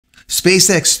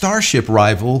SpaceX Starship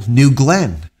rival New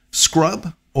Glenn,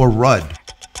 scrub or RUD?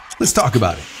 Let's talk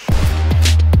about it.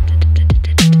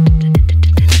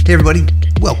 Hey everybody,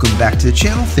 welcome back to the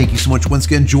channel. Thank you so much once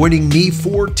again joining me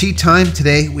for tea time.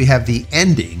 Today we have the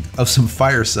ending of some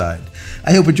fireside.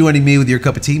 I hope you're joining me with your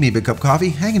cup of tea, maybe a cup of coffee,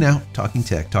 hanging out, talking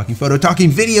tech, talking photo, talking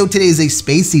video. Today is a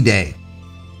spacey day.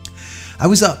 I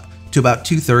was up to about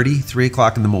 2:30, 3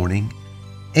 o'clock in the morning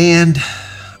and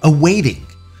awaiting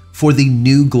for the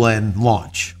New Glenn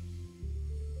launch.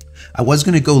 I was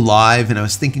going to go live and I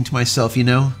was thinking to myself, you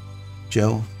know,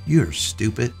 Joe, you're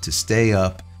stupid to stay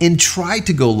up and try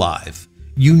to go live.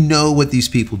 You know what these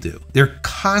people do. They're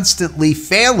constantly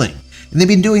failing, and they've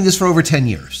been doing this for over 10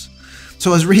 years. So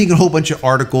I was reading a whole bunch of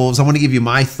articles. I want to give you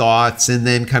my thoughts and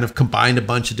then kind of combine a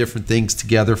bunch of different things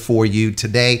together for you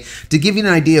today to give you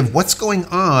an idea of what's going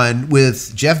on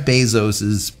with Jeff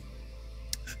Bezos's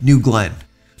New Glenn,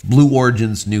 Blue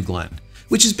Origin's New Glenn,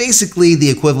 which is basically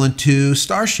the equivalent to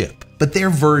Starship, but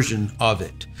their version of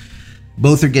it.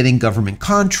 Both are getting government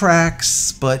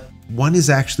contracts, but one is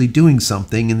actually doing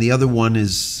something and the other one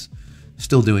is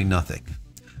still doing nothing.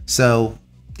 So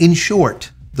in short,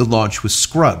 the launch was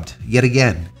scrubbed yet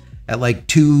again at like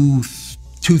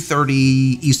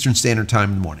 2:30 Eastern Standard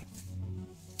Time in the morning.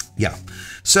 Yeah.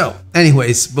 So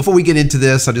anyways, before we get into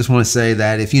this, I just want to say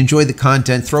that if you enjoyed the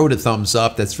content, throw it a thumbs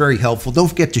up. That's very helpful. Don't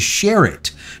forget to share it.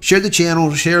 Share the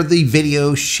channel, share the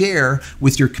video, share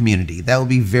with your community. That will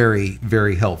be very,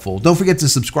 very helpful. Don't forget to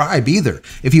subscribe either.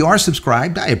 If you are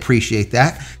subscribed, I appreciate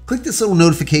that. Click this little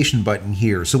notification button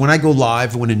here. So when I go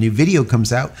live, when a new video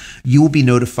comes out, you will be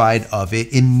notified of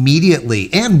it immediately.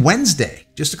 And Wednesday,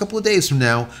 just a couple of days from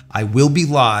now, I will be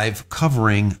live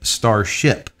covering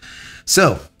Starship.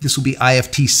 So this will be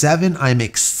IFT7. I'm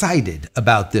excited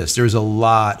about this. There's a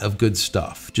lot of good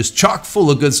stuff, just chock full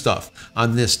of good stuff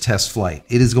on this test flight.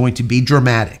 It is going to be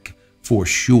dramatic for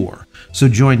sure. So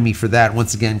join me for that.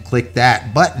 Once again, click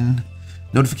that button,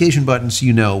 notification button, so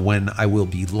you know when I will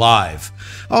be live.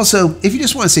 Also, if you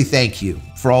just want to say thank you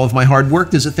for all of my hard work,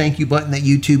 there's a thank you button that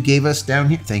YouTube gave us down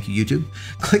here. Thank you, YouTube.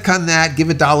 Click on that, give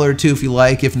 $1 or $2 if you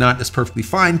like. If not, that's perfectly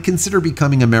fine. Consider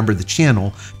becoming a member of the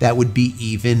channel. That would be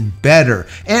even better.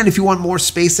 And if you want more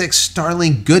SpaceX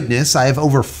Starlink goodness, I have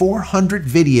over 400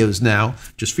 videos now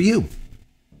just for you.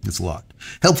 It's a lot.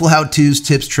 Helpful how-tos,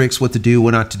 tips, tricks, what to do,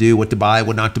 what not to do, what to buy,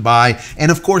 what not to buy,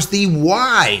 and of course the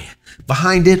why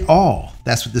behind it all.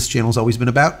 That's what this channel's always been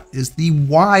about, is the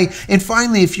why. And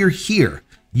finally, if you're here,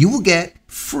 you will get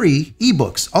free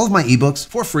ebooks. All of my ebooks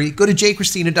for free. Go to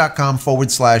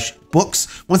JCristina.com/books.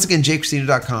 Once again,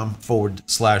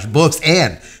 JCristina.com/books.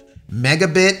 And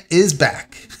Megabit is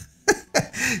back.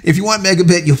 If you want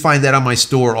Megabit, you'll find that on my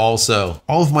store also.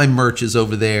 All of my merch is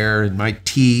over there, and my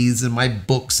teas and my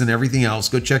books and everything else.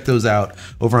 Go check those out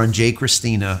over on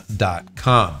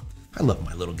JCristina.com. I love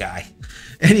my little guy.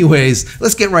 Anyways,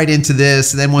 let's get right into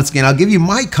this. And then once again, I'll give you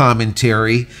my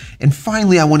commentary. And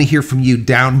finally, I want to hear from you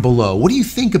down below. What do you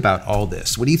think about all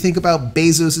this? What do you think about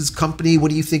Bezos's company?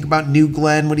 What do you think about New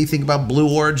Glenn? What do you think about Blue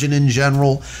Origin in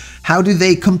general? How do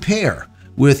they compare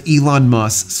with Elon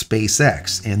Musk's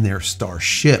SpaceX and their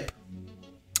Starship?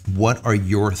 What are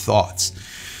your thoughts?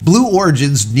 Blue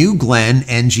Origin's New Glenn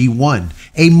NG-1,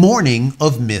 a morning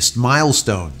of missed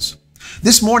milestones.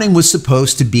 This morning was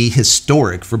supposed to be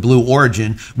historic for Blue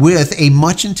Origin with a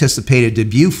much anticipated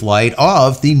debut flight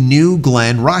of the New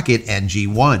Glenn rocket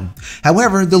NG-1.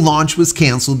 However, the launch was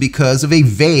canceled because of a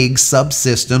vague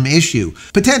subsystem issue,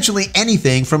 potentially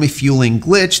anything from a fueling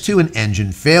glitch to an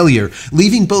engine failure,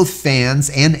 leaving both fans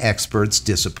and experts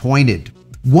disappointed.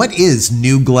 What is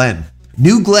New Glenn?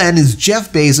 New Glenn is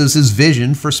Jeff Bezos'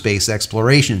 vision for space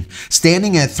exploration,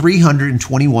 standing at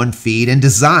 321 feet and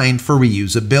designed for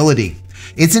reusability.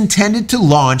 It's intended to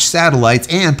launch satellites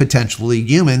and potentially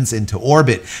humans into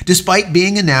orbit, despite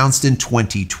being announced in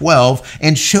 2012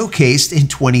 and showcased in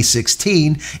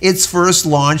 2016. Its first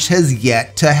launch has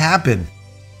yet to happen.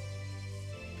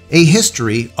 A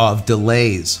history of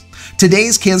delays.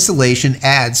 Today's cancellation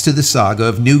adds to the saga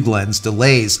of New Glenn's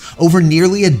delays. Over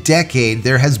nearly a decade,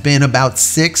 there has been about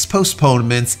 6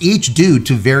 postponements, each due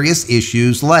to various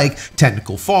issues like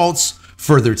technical faults,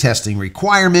 further testing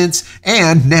requirements,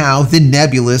 and now the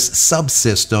nebulous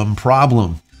subsystem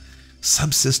problem.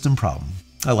 Subsystem problem.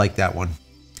 I like that one.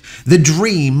 The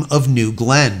dream of New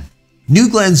Glenn. New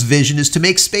Glenn's vision is to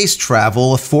make space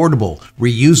travel affordable,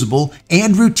 reusable,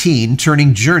 and routine,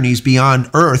 turning journeys beyond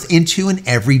Earth into an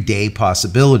everyday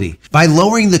possibility. By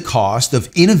lowering the cost of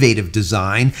innovative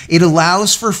design, it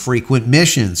allows for frequent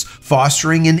missions,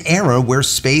 fostering an era where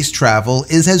space travel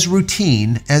is as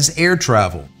routine as air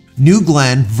travel. New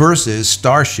Glenn versus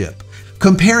Starship.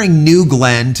 Comparing New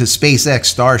Glenn to SpaceX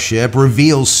Starship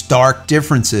reveals stark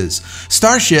differences.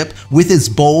 Starship, with its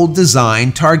bold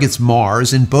design, targets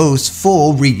Mars and boasts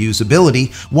full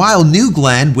reusability, while New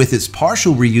Glenn, with its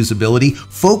partial reusability,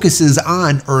 focuses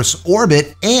on Earth's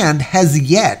orbit and has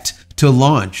yet to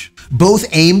launch. Both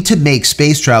aim to make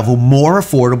space travel more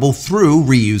affordable through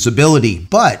reusability,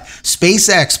 but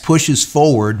SpaceX pushes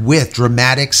forward with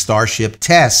dramatic Starship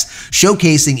tests,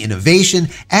 showcasing innovation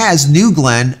as New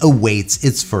Glenn awaits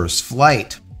its first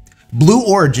flight. Blue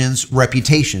Origin's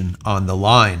reputation on the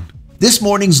line. This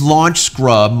morning's launch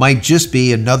scrub might just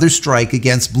be another strike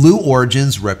against Blue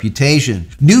Origin's reputation.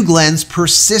 New Glenn's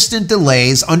persistent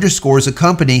delays underscores a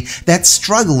company that's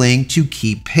struggling to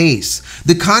keep pace.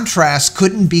 The contrast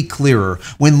couldn't be clearer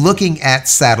when looking at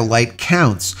satellite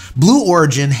counts. Blue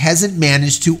Origin hasn't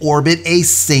managed to orbit a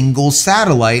single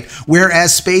satellite,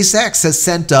 whereas SpaceX has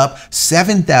sent up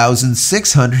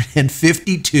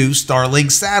 7,652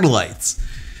 Starlink satellites.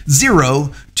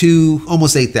 0 to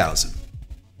almost 8,000.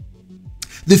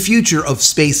 The future of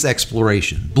space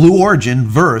exploration, Blue Origin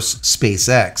versus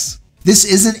SpaceX. This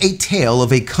isn't a tale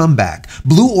of a comeback.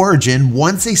 Blue Origin,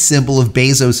 once a symbol of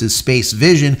Bezos' space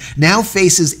vision, now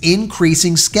faces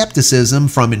increasing skepticism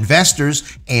from investors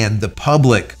and the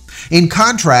public. In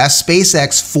contrast,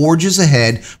 SpaceX forges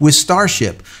ahead with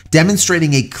Starship,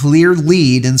 demonstrating a clear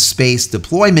lead in space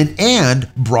deployment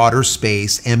and broader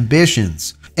space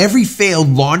ambitions. Every failed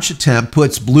launch attempt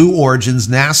puts Blue Origin's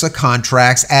NASA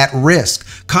contracts at risk,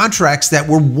 contracts that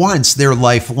were once their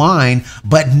lifeline,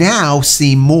 but now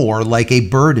seem more like a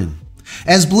burden.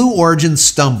 As Blue Origin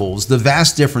stumbles, the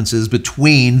vast differences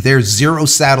between their 0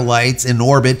 satellites in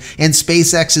orbit and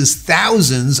SpaceX's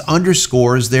thousands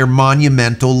underscores their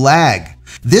monumental lag.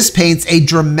 This paints a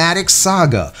dramatic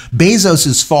saga,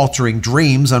 Bezos' faltering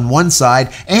dreams on one side,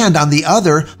 and on the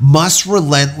other, Musk's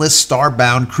relentless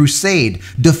starbound crusade,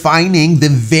 defining the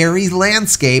very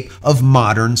landscape of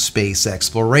modern space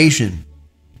exploration.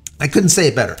 I couldn't say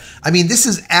it better. I mean, this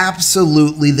is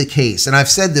absolutely the case, and I've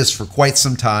said this for quite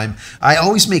some time. I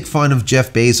always make fun of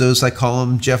Jeff Bezos. I call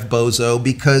him Jeff Bozo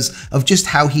because of just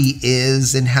how he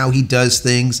is and how he does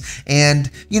things. And,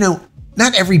 you know,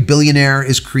 not every billionaire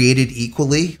is created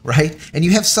equally, right? And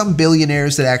you have some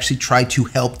billionaires that actually try to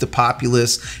help the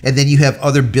populace, and then you have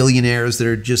other billionaires that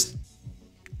are just,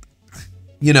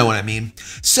 you know what I mean?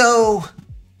 So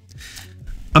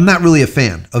I'm not really a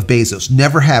fan of Bezos,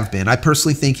 never have been. I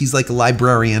personally think he's like a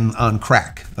librarian on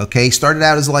crack, okay? Started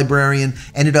out as a librarian,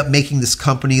 ended up making this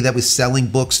company that was selling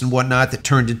books and whatnot that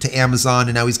turned into Amazon,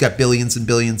 and now he's got billions and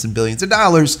billions and billions of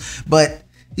dollars, but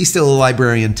he's still a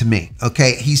librarian to me,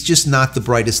 okay? He's just not the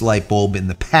brightest light bulb in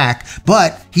the pack,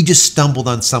 but he just stumbled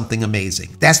on something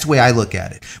amazing. That's the way I look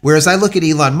at it. Whereas I look at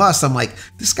Elon Musk, I'm like,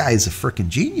 this guy is a freaking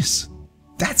genius.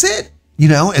 That's it. You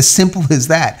know, as simple as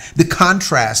that. The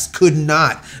contrast could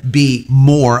not be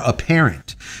more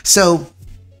apparent. So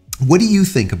what do you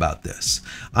think about this?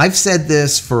 I've said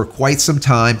this for quite some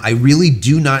time. I really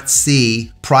do not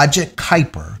see Project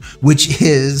Kuiper, which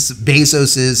is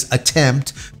Bezos's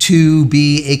attempt to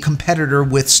be a competitor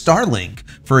with Starlink,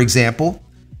 for example,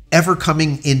 ever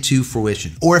coming into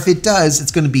fruition. Or if it does,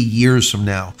 it's going to be years from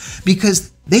now,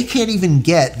 because they can't even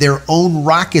get their own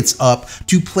rockets up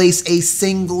to place a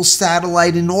single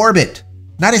satellite in orbit.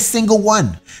 Not a single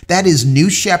one. That is New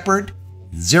Shepard,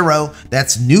 0.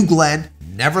 That's New Glenn,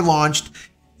 never launched,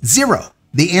 0.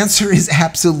 The answer is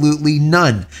absolutely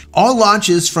none. All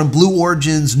launches from Blue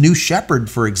Origin's New Shepard,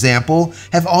 for example,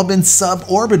 have all been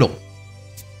suborbital.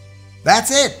 That's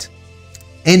it.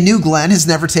 And New Glenn has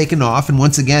never taken off. And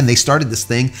once again, they started this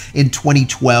thing in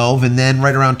 2012. And then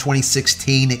right around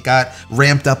 2016, it got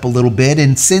ramped up a little bit.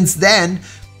 And since then,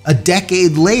 a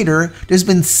decade later, there's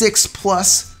been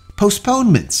 6+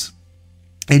 postponements.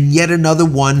 And yet another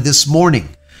one this morning.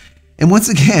 And once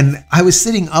again, I was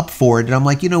sitting up for it and I'm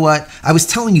like, you know what? I was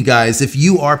telling you guys, if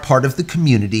you are part of the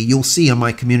community, you'll see on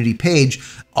my community page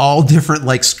all different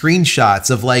like screenshots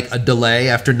of like a delay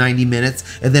after 90 minutes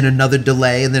and then another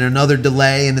delay and then another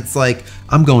delay. And it's like,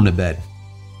 I'm going to bed.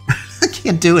 I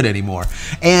can't do it anymore.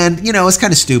 And, you know, it's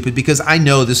kind of stupid because I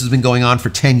know this has been going on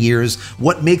for 10 years.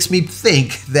 What makes me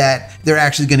think that they're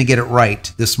actually going to get it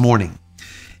right this morning?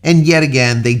 And yet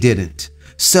again, they didn't.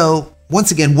 So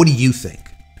once again, what do you think?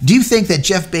 Do you think that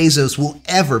Jeff Bezos will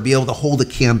ever be able to hold a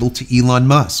candle to Elon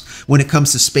Musk when it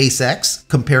comes to SpaceX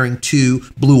comparing to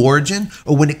Blue Origin,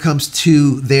 or when it comes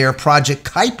to their Project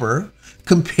Kuiper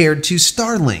compared to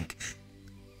Starlink?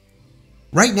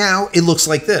 Right now, it looks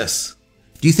like this.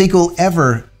 Do you think it will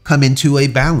ever come into a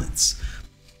balance?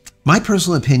 My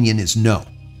personal opinion is no.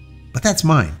 But that's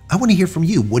mine. I want to hear from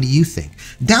you. What do you think?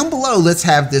 Down below, let's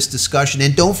have this discussion.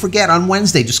 And don't forget, on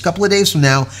Wednesday, just a couple of days from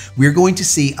now, we're going to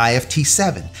see IFT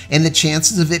 7. And the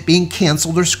chances of it being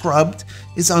canceled or scrubbed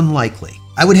is unlikely.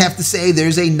 I would have to say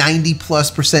there's a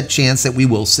 90+% chance that we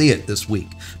will see it this week,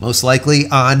 most likely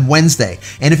on Wednesday.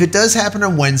 And if it does happen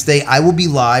on Wednesday, I will be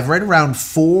live right around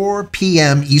 4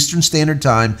 p.m. Eastern Standard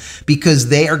Time, because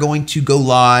they are going to go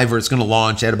live, or it's going to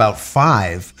launch at about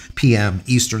 5 p.m.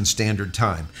 Eastern Standard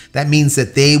Time. That means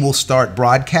that they will start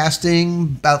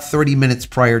broadcasting about 30 minutes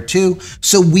prior to,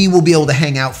 so we will be able to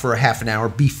hang out for a half an hour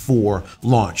before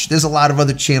launch. There's a lot of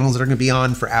other channels that are going to be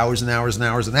on for hours and hours and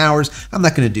hours and hours. I'm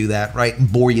not going to do that, right,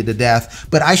 and bore you to death,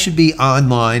 but I should be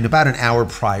online about an hour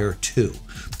prior to.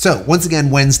 So once again,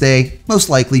 Wednesday, most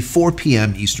likely 4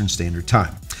 p.m. Eastern Standard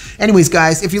Time. Anyways,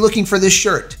 guys, if you're looking for this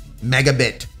shirt,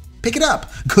 Megabit, pick it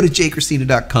up. Go to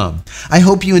JCristina.com. I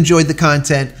hope you enjoyed the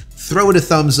content. Throw it a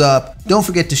thumbs up. Don't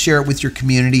forget to share it with your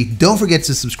community. Don't forget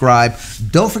to subscribe.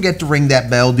 Don't forget to ring that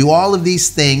bell. Do all of these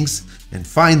things. And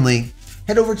finally,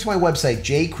 head over to my website,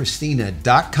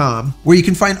 JCristina.com, where you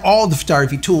can find all the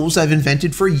photography tools I've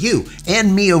invented for you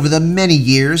and me over the many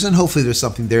years, and hopefully there's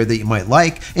something there that you might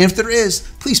like. And if there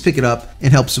is, please pick it up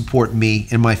and help support me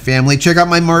and my family. Check out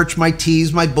my merch, my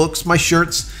tees, my books, my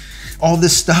shirts, all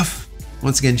this stuff.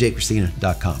 Once again,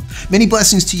 JCristina.com. Many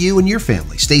blessings to you and your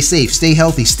family. Stay safe, stay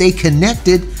healthy, stay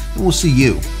connected, and we'll see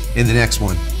you in the next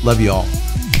one. Love you all.